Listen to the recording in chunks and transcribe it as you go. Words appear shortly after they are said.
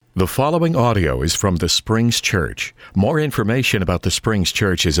The following audio is from the Springs Church. More information about the Springs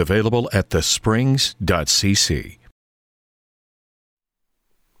Church is available at thesprings.cc.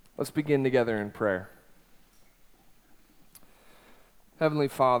 Let's begin together in prayer. Heavenly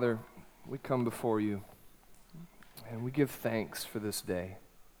Father, we come before you and we give thanks for this day.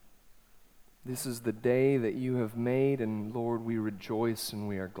 This is the day that you have made, and Lord, we rejoice and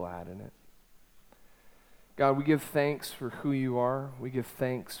we are glad in it. God, we give thanks for who you are. We give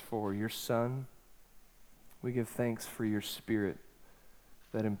thanks for your Son. We give thanks for your Spirit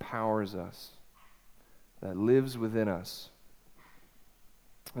that empowers us, that lives within us.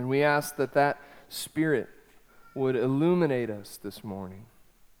 And we ask that that Spirit would illuminate us this morning,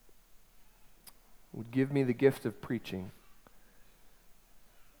 would give me the gift of preaching,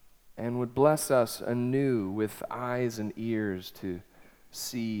 and would bless us anew with eyes and ears to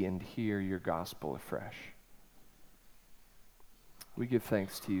see and hear your gospel afresh. We give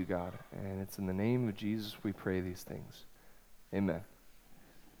thanks to you, God, and it's in the name of Jesus we pray these things. Amen.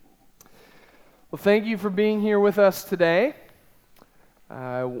 Well, thank you for being here with us today.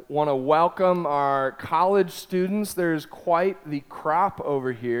 I want to welcome our college students. There's quite the crop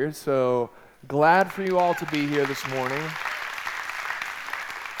over here, so glad for you all to be here this morning.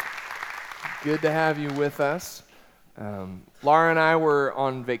 Good to have you with us. Laura and I were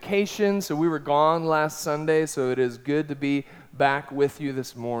on vacation, so we were gone last Sunday, so it is good to be back with you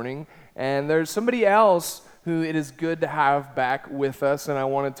this morning. And there's somebody else who it is good to have back with us, and I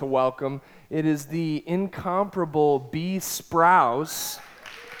wanted to welcome. It is the incomparable B. Sprouse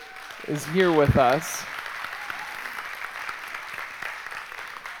is here with us.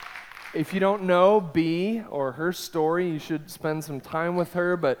 If you don't know B or her story, you should spend some time with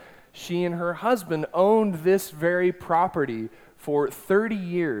her, but she and her husband owned this very property for 30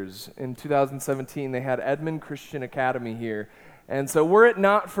 years. In 2017, they had Edmond Christian Academy here. And so were it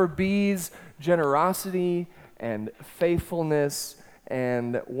not for B's generosity and faithfulness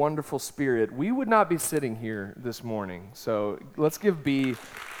and wonderful spirit, we would not be sitting here this morning. So let's give B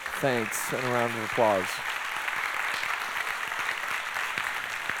thanks and a round of applause.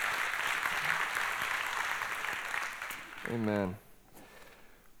 Amen.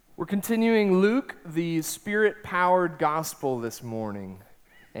 We're continuing Luke, the Spirit-powered gospel this morning.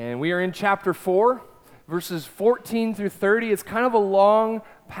 And we are in chapter 4, verses 14 through 30. It's kind of a long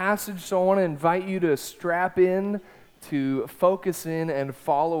passage, so I want to invite you to strap in, to focus in, and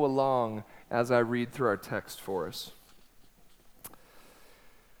follow along as I read through our text for us.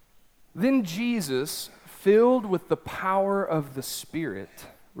 Then Jesus, filled with the power of the Spirit,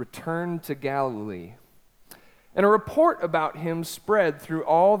 returned to Galilee. And a report about him spread through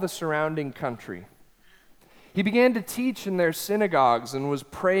all the surrounding country. He began to teach in their synagogues and was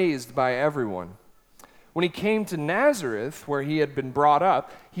praised by everyone. When he came to Nazareth, where he had been brought up,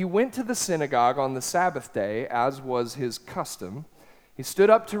 he went to the synagogue on the Sabbath day, as was his custom. He stood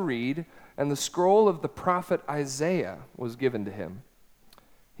up to read, and the scroll of the prophet Isaiah was given to him.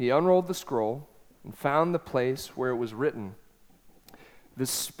 He unrolled the scroll and found the place where it was written, "The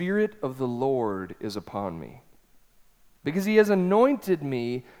Spirit of the Lord is upon me, because he has anointed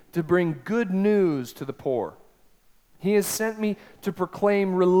me to bring good news to the poor. He has sent me to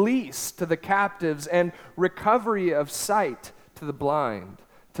proclaim release to the captives and recovery of sight to the blind,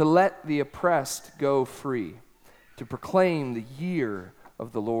 to let the oppressed go free, to proclaim the year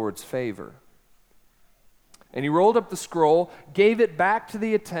of the Lord's favor." And he rolled up the scroll, gave it back to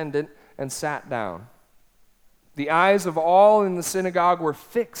the attendant, and sat down. The eyes of all in the synagogue were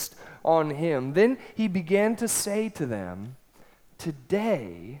fixed on him. Then he began to say to them,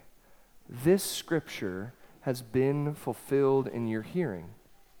 "Today, this scripture has been fulfilled in your hearing."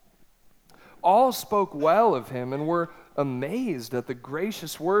 All spoke well of him and were amazed at the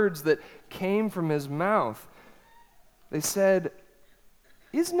gracious words that came from his mouth. They said,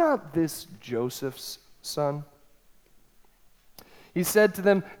 "Is not this Joseph's son?" He said to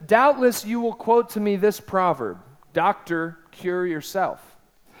them, "Doubtless you will quote to me this proverb, 'Doctor, cure yourself.'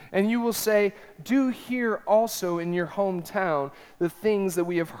 And you will say, 'Do here also in your hometown the things that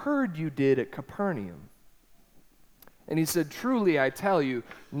we have heard you did at Capernaum.' And he said, 'Truly I tell you,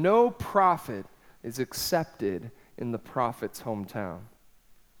 no prophet is accepted in the prophet's hometown.'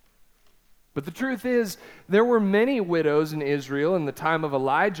 But the truth is, there were many widows in Israel in the time of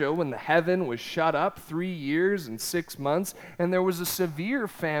Elijah when the heaven was shut up 3 years and 6 months, and there was a severe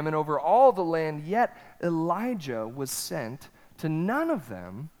famine over all the land, yet Elijah was sent to none of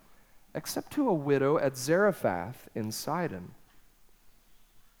them except to a widow at Zarephath in Sidon.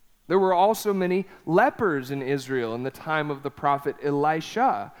 There were also many lepers in Israel in the time of the prophet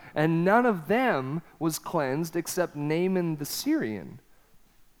Elisha, and none of them was cleansed except Naaman the Syrian.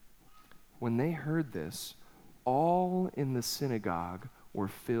 When they heard this, all in the synagogue were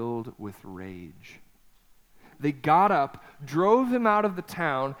filled with rage. They got up, drove him out of the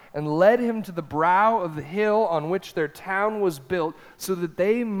town, and led him to the brow of the hill on which their town was built, so that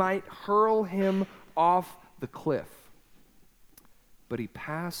they might hurl him off the cliff. But he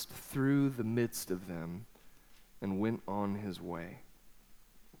passed through the midst of them and went on his way.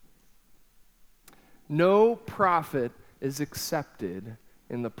 No prophet is accepted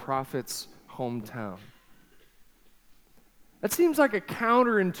in the prophet's hometown. That seems like a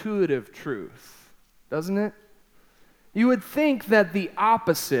counterintuitive truth, doesn't it? You would think that the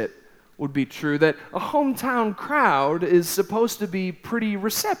opposite would be true, that a hometown crowd is supposed to be pretty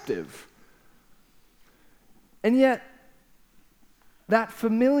receptive. And yet, that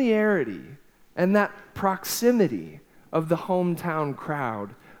familiarity and that proximity of the hometown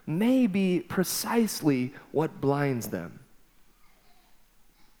crowd may be precisely what blinds them.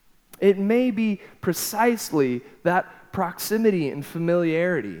 It may be precisely that proximity and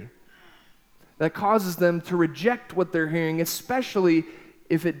familiarity that causes them to reject what they're hearing, especially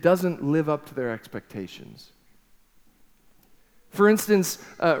if it doesn't live up to their expectations. For instance,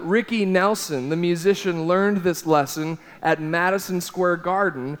 Ricky Nelson, the musician, learned this lesson at Madison Square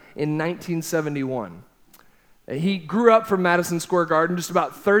Garden in 1971. He grew up from Madison Square Garden, just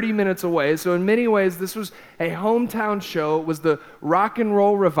about 30 minutes away, so in many ways this was a hometown show. It was the rock and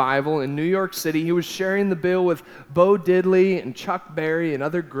roll revival in New York City. He was sharing the bill with Bo Diddley and Chuck Berry and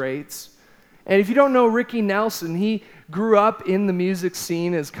other greats. And if you don't know Ricky Nelson, he grew up in the music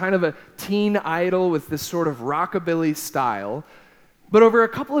scene as kind of a teen idol with this sort of rockabilly style. But over a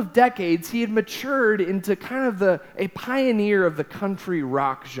couple of decades, he had matured into kind of a pioneer of the country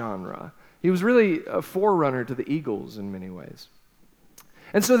rock genre. He was really a forerunner to the Eagles in many ways.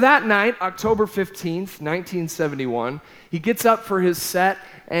 And so that night, October 15th, 1971, he gets up for his set,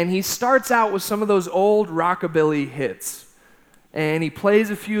 and he starts out with some of those old rockabilly hits. And he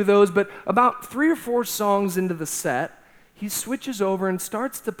plays a few of those, but about 3 or 4 songs into the set, he switches over and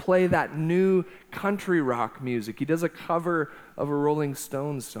starts to play that new country rock music. He does a cover of a Rolling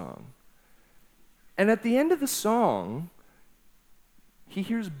Stones song. And at the end of the song, he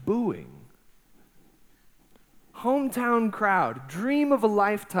hears booing. Hometown crowd, dream of a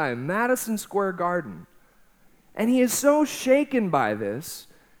lifetime, Madison Square Garden. And he is so shaken by this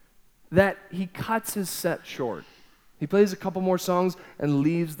that he cuts his set short. He plays a couple more songs and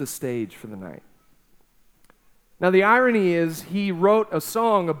leaves the stage for the night. Now, the irony is he wrote a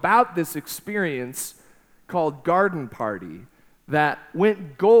song about this experience called Garden Party that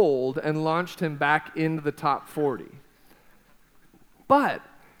went gold and launched him back into the top 40. But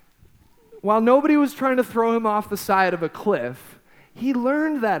while nobody was trying to throw him off the side of a cliff, he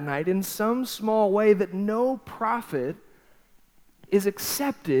learned that night in some small way that no prophet is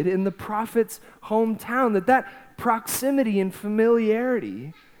accepted in the prophet's hometown, that proximity and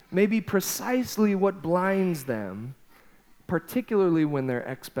familiarity may be precisely what blinds them, particularly when their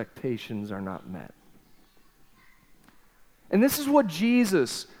expectations are not met. And this is what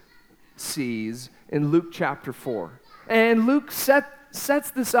Jesus sees in Luke chapter 4. And Luke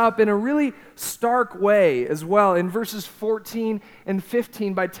sets this up in a really stark way as well in verses 14 and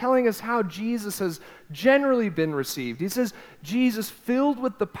 15 by telling us how Jesus has generally been received. He says, Jesus, filled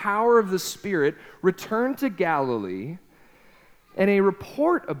with the power of the Spirit, returned to Galilee, and a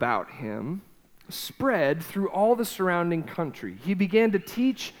report about him spread through all the surrounding country. He began to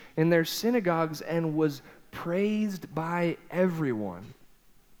teach in their synagogues and was praised by everyone.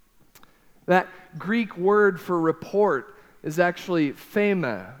 That Greek word for report is actually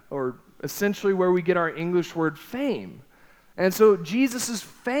phema, or essentially where we get our English word fame. And so Jesus'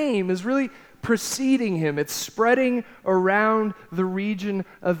 fame is really preceding him. It's spreading around the region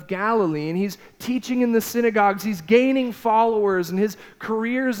of Galilee, and he's teaching in the synagogues. He's gaining followers, and his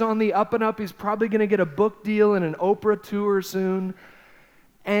career's on the up and up. He's probably going to get a book deal and an Oprah tour soon,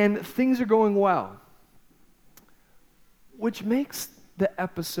 and things are going well, which makes the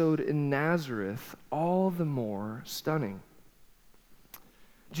episode in Nazareth all the more stunning.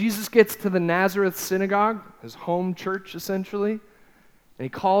 Jesus gets to the Nazareth synagogue, his home church essentially, and he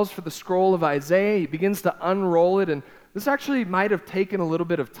calls for the scroll of Isaiah. He begins to unroll it, and this actually might have taken a little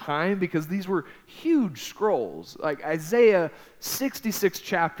bit of time because these were huge scrolls. Like Isaiah, 66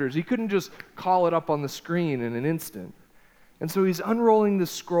 chapters. He couldn't just call it up on the screen in an instant. And so he's unrolling the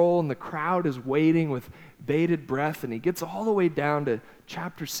scroll, and the crowd is waiting with bated breath, and he gets all the way down to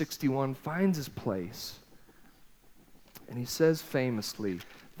chapter 61, finds his place, and he says famously,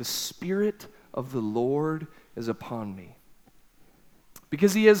 "The Spirit of the Lord is upon me,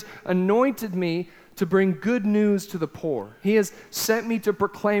 because he has anointed me to bring good news to the poor. He has sent me to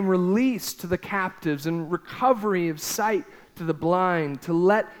proclaim release to the captives and recovery of sight to the blind, to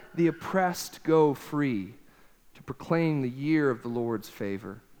let the oppressed go free, to proclaim the year of the Lord's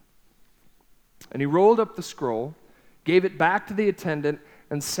favor." And he rolled up the scroll, gave it back to the attendant,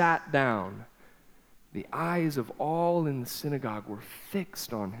 and sat down. The eyes of all in the synagogue were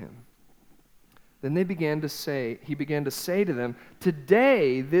fixed on him. Then he began to say to them,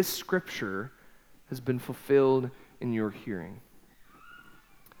 "Today this scripture has been fulfilled in your hearing."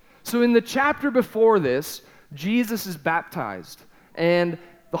 So in the chapter before this, Jesus is baptized, and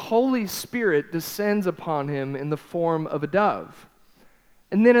the Holy Spirit descends upon him in the form of a dove.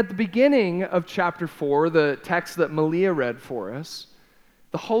 And then at the beginning of chapter 4, the text that Malia read for us,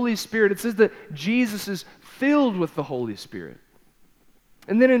 the Holy Spirit, it says that Jesus is filled with the Holy Spirit.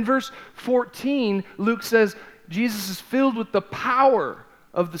 And then in verse 14, Luke says Jesus is filled with the power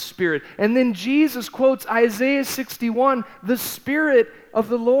of the Spirit. And then Jesus quotes Isaiah 61, "The Spirit of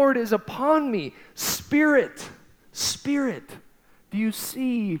the Lord is upon me." Spirit, Spirit. Do you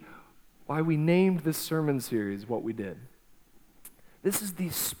see why we named this sermon series what we did? This is the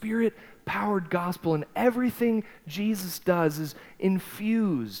Spirit-powered gospel, and everything Jesus does is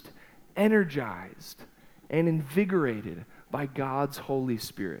infused, energized, and invigorated by God's Holy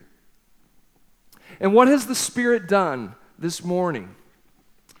Spirit. And what has the Spirit done this morning?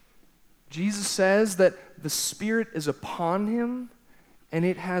 Jesus says that the Spirit is upon him, and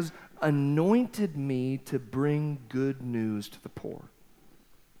it has anointed me to bring good news to the poor.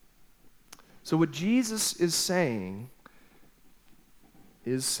 So what Jesus is saying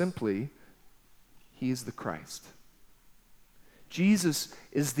is simply, he is the Christ. Jesus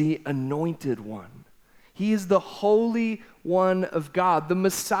is the anointed one. He is the Holy One of God, the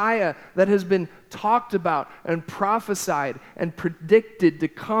Messiah that has been talked about and prophesied and predicted to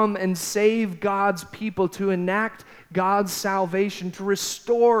come and save God's people, to enact God's salvation, to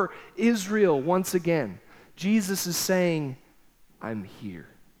restore Israel once again. Jesus is saying, "I'm here.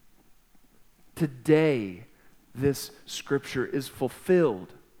 Today, this scripture is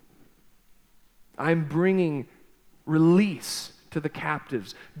fulfilled. I'm bringing release to the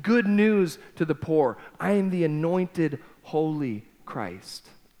captives, good news to the poor. I am the anointed, holy Christ."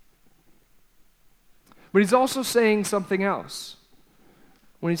 But he's also saying something else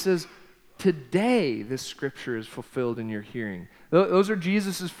when he says, "Today this scripture is fulfilled in your hearing." Those are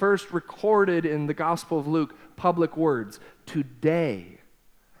Jesus' first recorded in the Gospel of Luke public words. Today.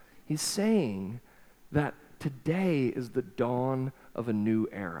 He's saying that today is the dawn of a new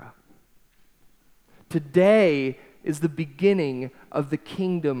era. Today is the beginning of the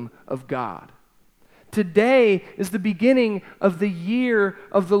kingdom of God. Today is the beginning of the year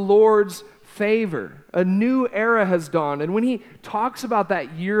of the Lord's favor. A new era has dawned. And when he talks about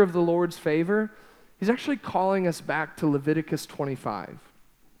that year of the Lord's favor, he's actually calling us back to Leviticus 25.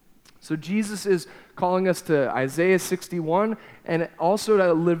 So Jesus is calling us to Isaiah 61 and also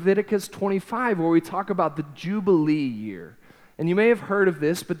to Leviticus 25, where we talk about the Jubilee year. And you may have heard of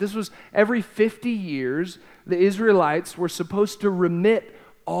this, but this was every 50 years, the Israelites were supposed to remit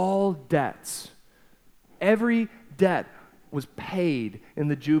all debts. Every debt was paid in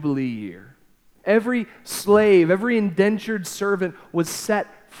the Jubilee year. Every slave, every indentured servant was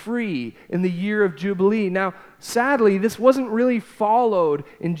set free in the year of Jubilee. Now, sadly, this wasn't really followed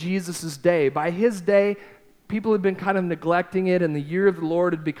in Jesus' day. By his day, people had been kind of neglecting it, and the year of the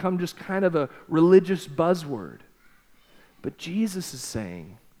Lord had become just kind of a religious buzzword. But Jesus is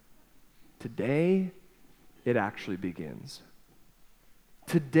saying, today, it actually begins.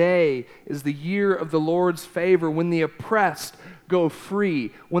 Today is the year of the Lord's favor, when the oppressed go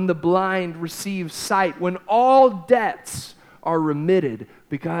free, when the blind receive sight, when all debts are remitted,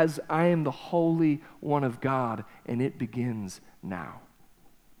 because I am the Holy One of God, and it begins now.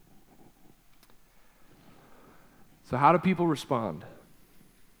 So how do people respond?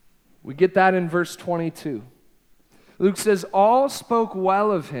 We get that in verse 22. Luke says, "All spoke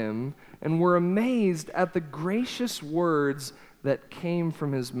well of him and were amazed at the gracious words that came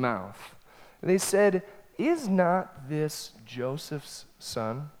from his mouth. And they said, 'Is not this Joseph's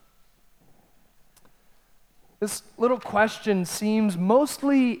son?'" This little question seems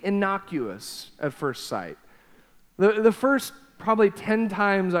mostly innocuous at first sight. The first probably 10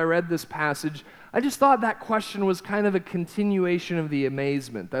 times I read this passage, I just thought that question was kind of a continuation of the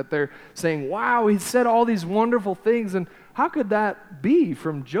amazement, that they're saying, "Wow, he said all these wonderful things, and how could that be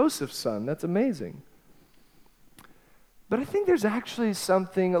from Joseph's son? That's amazing." But I think there's actually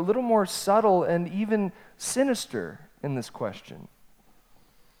something a little more subtle and even sinister in this question.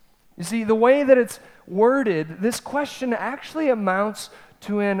 You see, the way that it's worded, this question actually amounts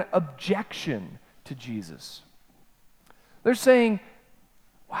to an objection to Jesus. They're saying,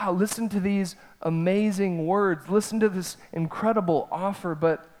 wow, listen to these amazing words. Listen to this incredible offer,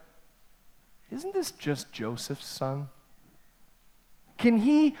 but isn't this just Joseph's son? Can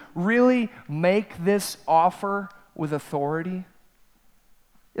he really make this offer with authority?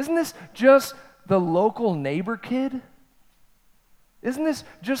 Isn't this just the local neighbor kid? Isn't this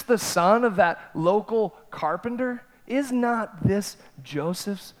just the son of that local carpenter? Is not this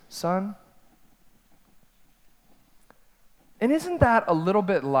Joseph's son? And isn't that a little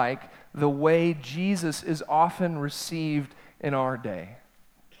bit like the way Jesus is often received in our day?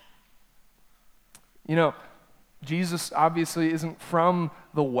 You know, Jesus obviously isn't from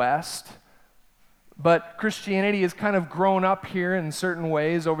the West, but Christianity has kind of grown up here in certain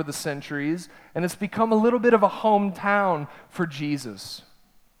ways over the centuries, and it's become a little bit of a hometown for Jesus.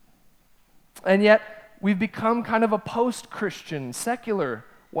 And yet, we've become kind of a post-Christian, secular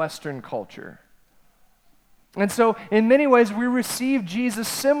Western culture. And so, in many ways, we receive Jesus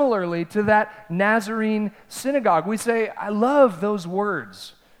similarly to that Nazarene synagogue. We say, I love those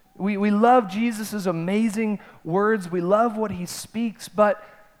words. We love Jesus' amazing words. We love what he speaks, but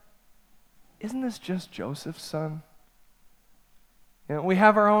isn't this just Joseph's son? You know, we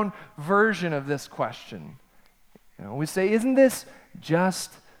have our own version of this question. You know, we say, isn't this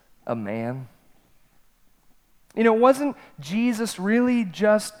just a man? You know, wasn't Jesus really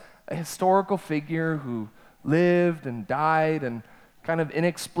just a historical figure who lived and died and kind of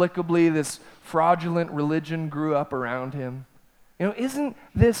inexplicably this fraudulent religion grew up around him? You know, isn't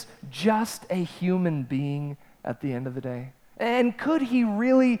this just a human being at the end of the day? And could he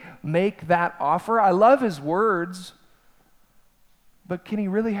really make that offer? I love his words, but can he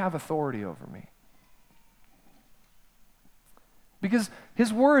really have authority over me? Because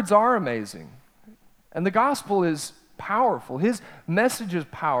his words are amazing, and the gospel is powerful. His message is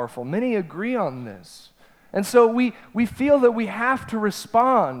powerful. Many agree on this. And so we feel that we have to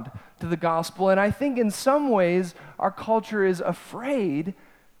respond to the gospel, and I think in some ways our culture is afraid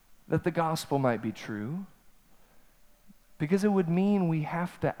that the gospel might be true, because it would mean we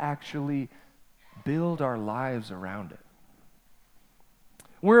have to actually build our lives around it.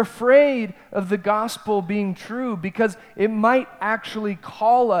 We're afraid of the gospel being true because it might actually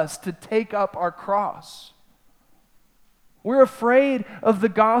call us to take up our cross. We're afraid of the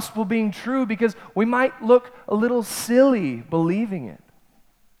gospel being true because we might look a little silly believing it.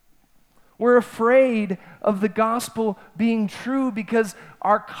 We're afraid of the gospel being true because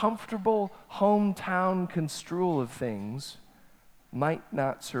our comfortable hometown construal of things might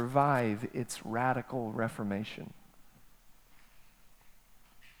not survive its radical reformation.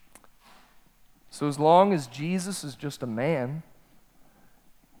 So as long as Jesus is just a man,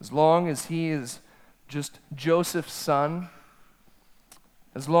 as long as he is just Joseph's son,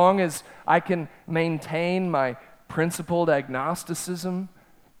 as long as I can maintain my principled agnosticism,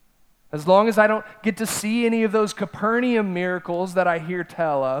 as long as I don't get to see any of those Capernaum miracles that I hear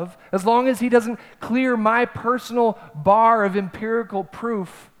tell of, as long as he doesn't clear my personal bar of empirical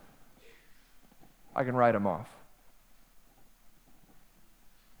proof, I can write him off.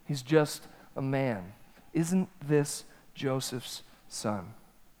 He's just a man. Isn't this Joseph's son?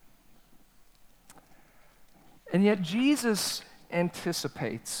 And yet Jesus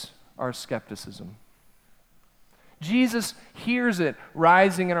anticipates our skepticism. Jesus hears it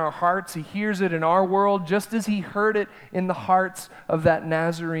rising in our hearts. He hears it in our world just as he heard it in the hearts of that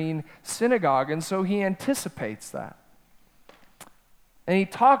Nazarene synagogue. And so he anticipates that. And he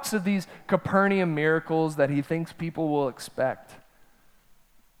talks of these Capernaum miracles that he thinks people will expect.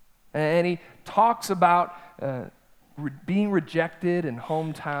 And he talks about being rejected in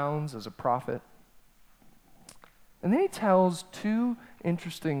hometowns as a prophet. And then he tells two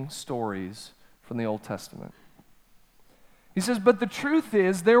interesting stories from the Old Testament. He says, but the truth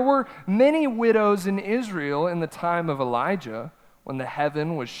is, there were many widows in Israel in the time of Elijah, when the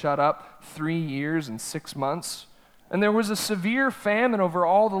heaven was shut up 3 years and 6 months, and there was a severe famine over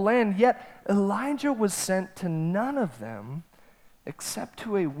all the land, yet Elijah was sent to none of them except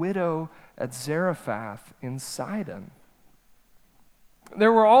to a widow at Zarephath in Sidon.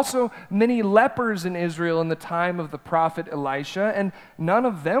 There were also many lepers in Israel in the time of the prophet Elisha, and none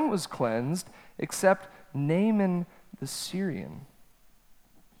of them was cleansed except Naaman the Syrian.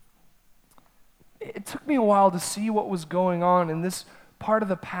 It took me a while to see what was going on in this part of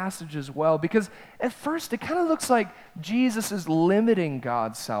the passage as well, because at first it kind of looks like Jesus is limiting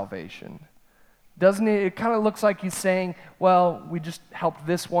God's salvation. Doesn't it? It kind of looks like he's saying, well, we just helped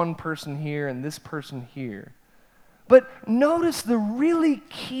this one person here and this person here. But notice the really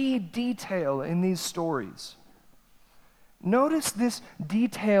key detail in these stories. Notice this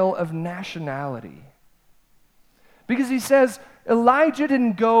detail of nationality. Because he says Elijah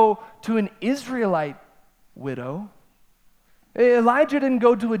didn't go to an Israelite widow. Elijah didn't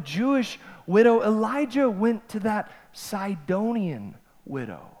go to a Jewish widow. Elijah went to that Sidonian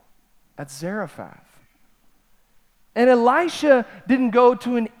widow at Zarephath. And Elisha didn't go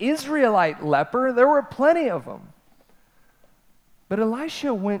to an Israelite leper. There were plenty of them. But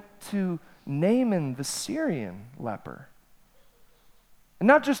Elisha went to Naaman the Syrian leper. And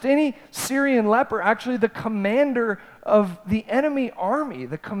not just any Syrian leper, actually the commander of the enemy army,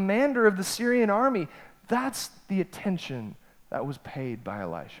 the commander of the Syrian army. That's the attention that was paid by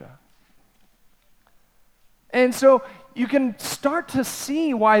Elisha. And so you can start to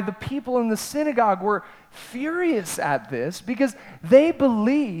see why the people in the synagogue were furious at this, because they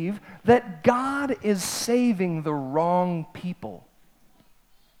believe that God is saving the wrong people.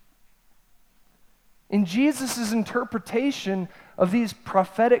 In Jesus' interpretation of these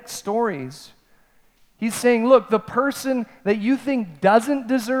prophetic stories, he's saying, look, the person that you think doesn't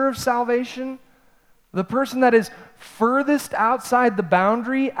deserve salvation, the person that is furthest outside the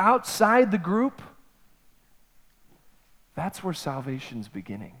boundary, outside the group, that's where salvation's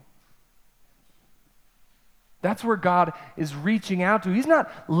beginning. That's where God is reaching out to. He's not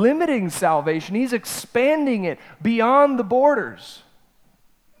limiting salvation, He's expanding it beyond the borders.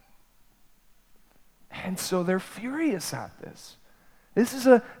 And so they're furious at this. This is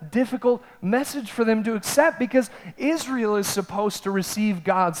a difficult message for them to accept, because Israel is supposed to receive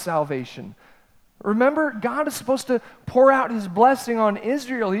God's salvation. Remember, God is supposed to pour out His blessing on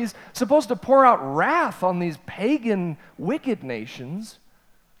Israel. He's supposed to pour out wrath on these pagan, wicked nations.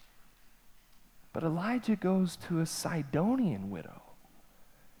 But Elijah goes to a Sidonian widow,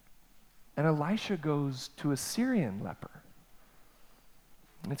 and Elisha goes to a Syrian leper.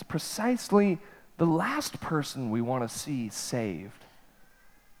 And it's precisely the last person we want to see saved.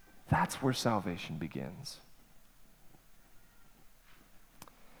 That's where salvation begins.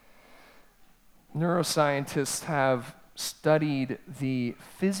 Neuroscientists have studied the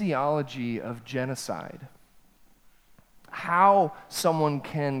physiology of genocide, how someone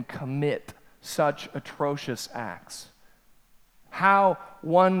can commit such atrocious acts, how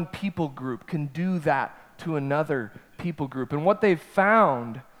one people group can do that to another people group. And what they've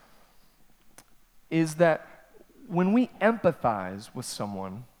found is that when we empathize with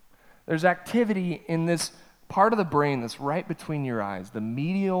someone, there's activity in this part of the brain that's right between your eyes, the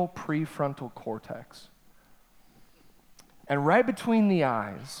medial prefrontal cortex. And right between the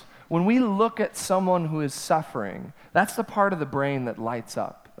eyes, when we look at someone who is suffering, that's the part of the brain that lights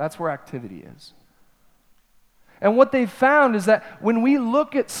up. That's where activity is. And what they've found is that when we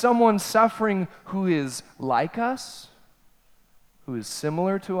look at someone suffering who is like us, who is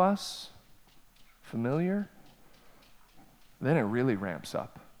similar to us, familiar, then it really ramps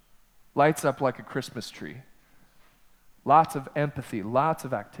up. Lights up like a Christmas tree. Lots of empathy, lots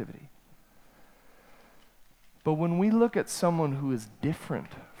of activity. But when we look at someone who is different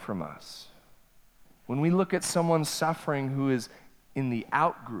from us, when we look at someone suffering who is in the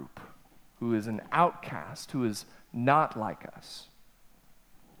out group, who is an outcast, who is not like us,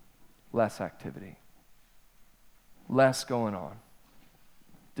 less activity, less going on,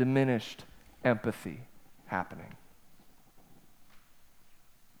 diminished empathy happening.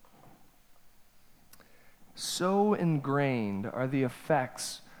 So ingrained are the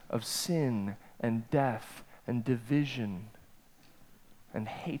effects of sin and death and division and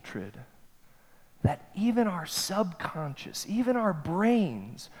hatred that even our subconscious, even our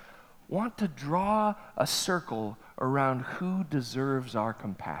brains, want to draw a circle around who deserves our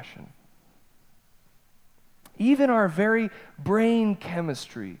compassion. Even our very brain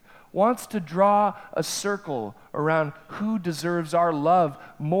chemistry wants to draw a circle around who deserves our love,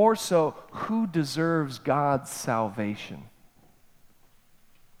 more so who deserves God's salvation.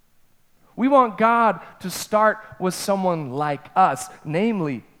 We want God to start with someone like us,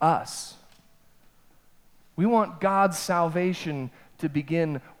 namely us. We want God's salvation to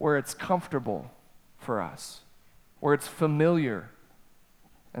begin where it's comfortable for us, where it's familiar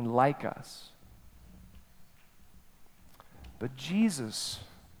and like us. But Jesus,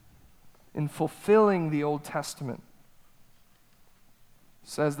 in fulfilling the Old Testament,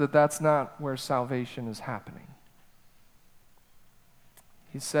 says that that's not where salvation is happening.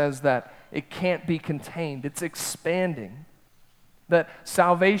 He says that it can't be contained. It's expanding. That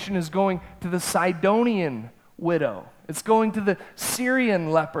salvation is going to the Sidonian widow. It's going to the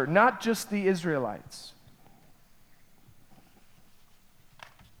Syrian leper, not just the Israelites.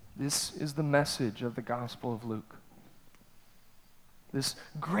 This is the message of the Gospel of Luke. This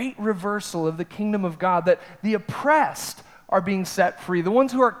great reversal of the kingdom of God, that the oppressed are being set free. The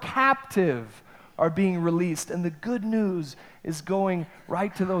ones who are captive are being released. And the good news is going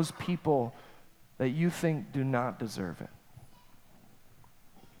right to those people that you think do not deserve it.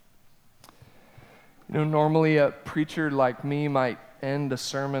 You know, normally a preacher like me might end a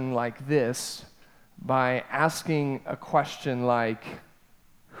sermon like this by asking a question like,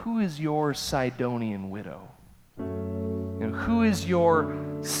 who is your Sidonian widow? You know, who is your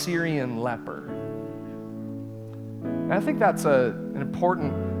Syrian leper? And I think that's an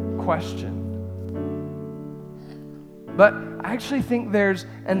important question. But I actually think there's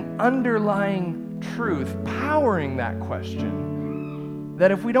an underlying truth powering that question,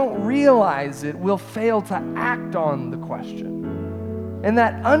 that if we don't realize it, we'll fail to act on the question. And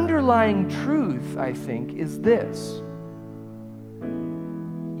that underlying truth, I think, is this: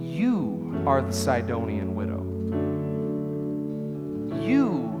 you are the Sidonian widow.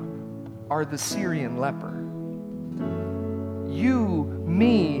 You are the Syrian leper. You,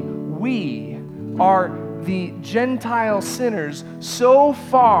 me, we are the Gentile sinners so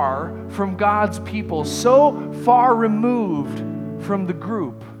far from God's people, so far removed from the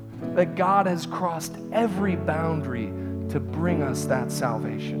group, that God has crossed every boundary to bring us that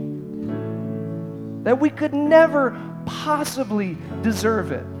salvation. That we could never possibly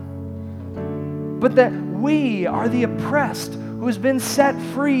deserve it, but that we are the oppressed who has been set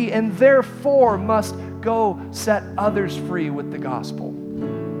free and therefore must go set others free with the gospel.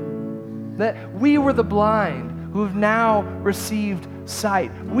 That we were the blind who have now received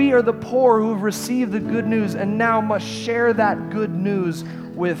sight. We are the poor who have received the good news and now must share that good news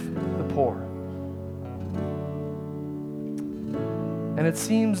with the poor. And it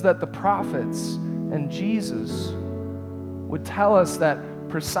seems that the prophets and Jesus would tell us that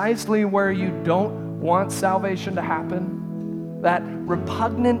precisely where you don't want salvation to happen, that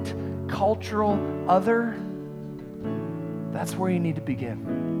repugnant cultural other, that's where you need to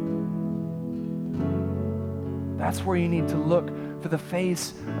begin. That's where you need to look for the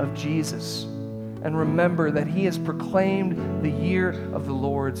face of Jesus and remember that he has proclaimed the year of the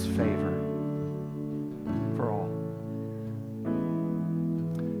Lord's favor for all.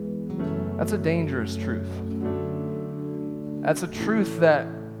 That's a dangerous truth. That's a truth that,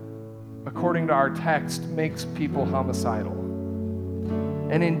 according to our text, makes people homicidal.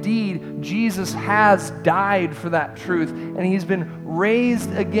 And indeed, Jesus has died for that truth, and he's been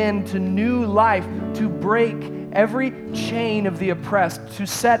raised again to new life to break every chain of the oppressed, to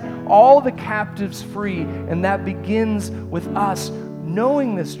set all the captives free. And that begins with us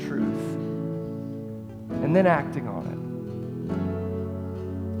knowing this truth and then acting on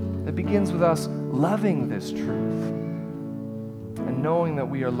it. It begins with us loving this truth and knowing that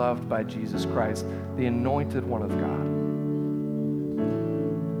we are loved by Jesus Christ, the anointed one of God.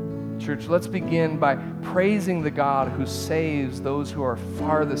 Church, let's begin by praising the God who saves those who are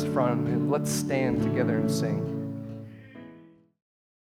farthest from him. Let's stand together and sing.